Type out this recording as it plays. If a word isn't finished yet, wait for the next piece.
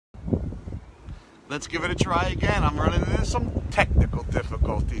Let's give it a try again. I'm running into some technical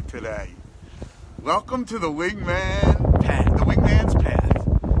difficulty today. Welcome to the Wingman Path, the Wingman's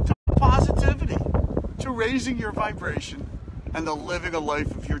Path, to positivity, to raising your vibration, and to living a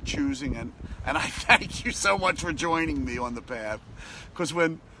life of your choosing. And I thank you so much for joining me on the path, because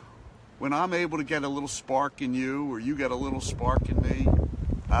when I'm able to get a little spark in you, or you get a little spark in me,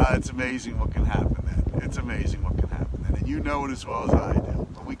 it's amazing what can happen then. It's amazing what can happen then. And you know it as well as I do.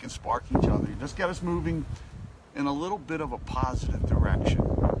 But we can spark each other. Just get us moving in a little bit of a positive direction.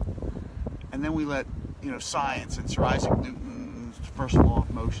 And then we let, science and Sir Isaac Newton's first law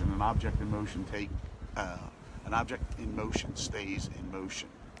of motion, an object in motion stays in motion.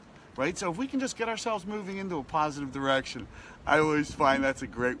 Right? So if we can just get ourselves moving into a positive direction, I always find that's a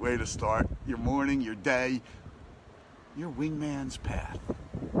great way to start your morning, your day, your wingman's path.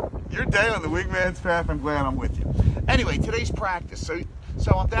 Your day on the wingman's path. I'm glad I'm with you. Anyway, today's practice.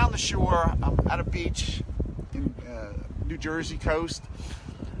 So I'm down the shore. I'm at a beach in New Jersey coast,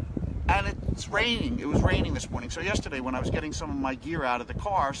 and it's raining. It was raining this morning. So yesterday, when I was getting some of my gear out of the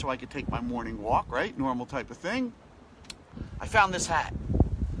car so I could take my morning walk, right, normal type of thing, I found this hat,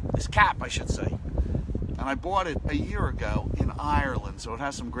 this cap, I should say, and I bought it a year ago in Ireland. So it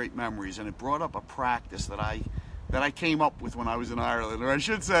has some great memories, and it brought up a practice that I came up with when I was in Ireland, or I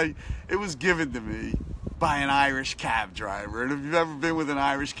should say, it was given to me by an Irish cab driver. And if you've ever been with an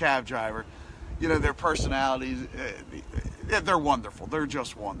Irish cab driver, their personalities, they're wonderful. They're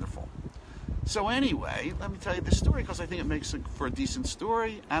just wonderful. So anyway, let me tell you this story, because I think it makes for a decent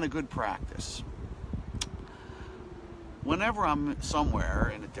story and a good practice. Whenever I'm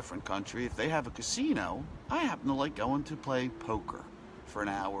somewhere in a different country, if they have a casino, I happen to like going to play poker for an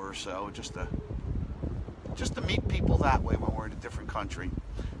hour or so, just to meet people that way when we're in a different country.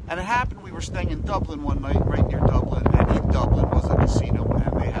 And it happened, we were staying in Dublin one night, right near Dublin, and in Dublin was a casino,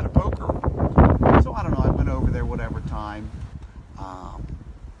 and they had a poker room. So I don't know, I went over there whatever time,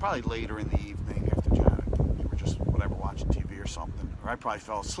 probably later in the evening after we were just watching TV or something, or I probably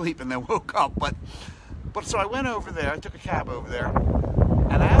fell asleep and then woke up. But so I went over there, I took a cab over there,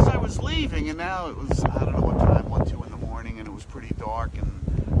 and as I was leaving, and now it was, I don't know what time, 1, 2 in the morning, and it was pretty dark, and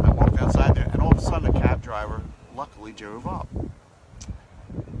I walked outside there, and all of a sudden the cab driver luckily drove up.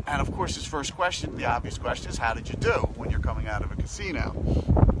 And of course his first question, the obvious question, is how did you do when you're coming out of a casino?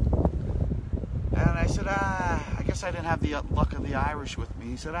 And I said, I guess I didn't have the luck of the Irish with me.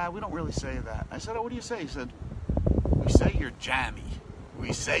 He said, we don't really say that. I said, what do you say? He said, we say you're jammy.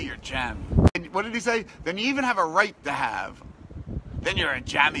 We say you're jammy. And what did he say? Then you even have a right to have. Then you're a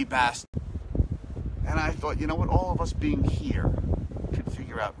jammy bastard. And I thought, you know what, all of us being here could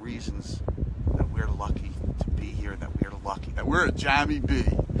figure out reasons that we're lucky to be here, that we're lucky, that we're a Jammy B.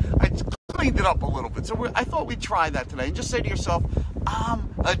 I cleaned it up a little bit. So I thought we'd try that today and just say to yourself,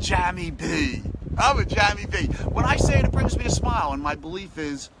 I'm a Jammy B. I'm a Jammy B. When I say it, it brings me a smile, and my belief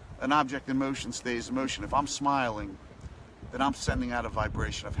is an object in motion stays in motion. If I'm smiling, then I'm sending out a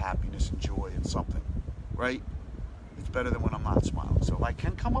vibration of happiness and joy and something, right? It's better than when I'm not smiling. So if I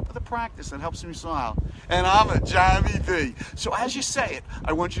can come up with a practice that helps me smile, and I'm a Jammy B. So as you say it,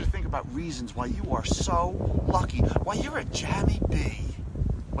 I want you to think about reasons why you are so lucky, why you're a Jammy B.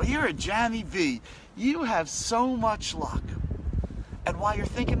 Why you're a Jammy B. You have so much luck. And while you're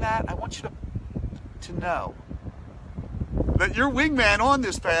thinking that, I want you to know that you're wingman on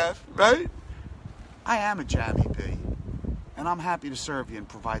this path, right? I am a Jammy B. And I'm happy to serve you and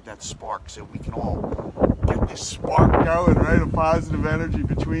provide that spark so we can all get this spark going, right? A positive energy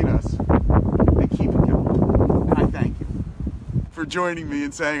between us. And keep it going. And I thank you for joining me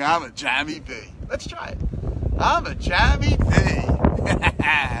and saying, I'm a Jammy B. Let's try it. I'm a Jammy B.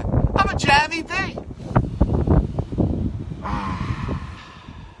 I'm a Jammy B.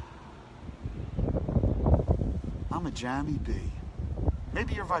 I'm a Jammy B.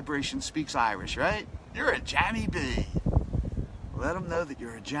 Maybe your vibration speaks Irish, right? You're a Jammy B. Let them know that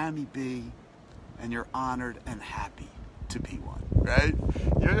you're a Jammy B and you're honored and happy to be one, right?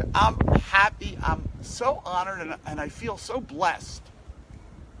 I'm happy, I'm so honored, and I feel so blessed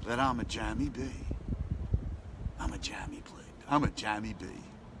that I'm a Jammy B. I'm a Jammy B. I'm a Jammy B.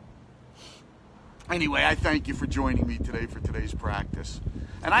 Anyway, I thank you for joining me today for today's practice.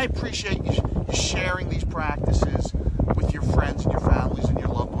 And I appreciate you sharing these practices with your friends and your families and your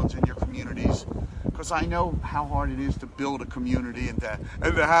loved ones and your communities. Because I know how hard it is to build a community and to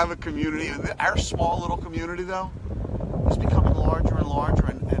have a community. And our small little community, though, is becoming larger and larger.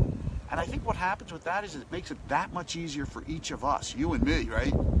 And I think what happens with that is it makes it that much easier for each of us, you and me,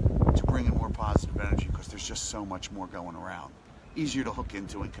 right, to bring in more positive energy, because there's just so much more going around. Easier to hook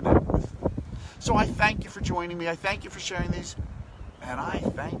into and connect with. So I thank you for joining me. I thank you for sharing these And I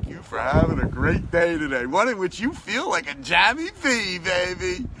thank you for having a great day today. One in which you feel like a Jammy B,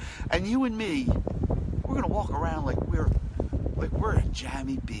 baby. And you and me, we're going to walk around like we're a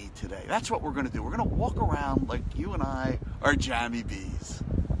Jammy B today. That's what we're going to do. We're going to walk around like you and I are Jammy Bs.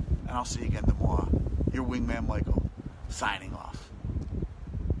 And I'll see you again tomorrow. Your wingman, Michael, signing off.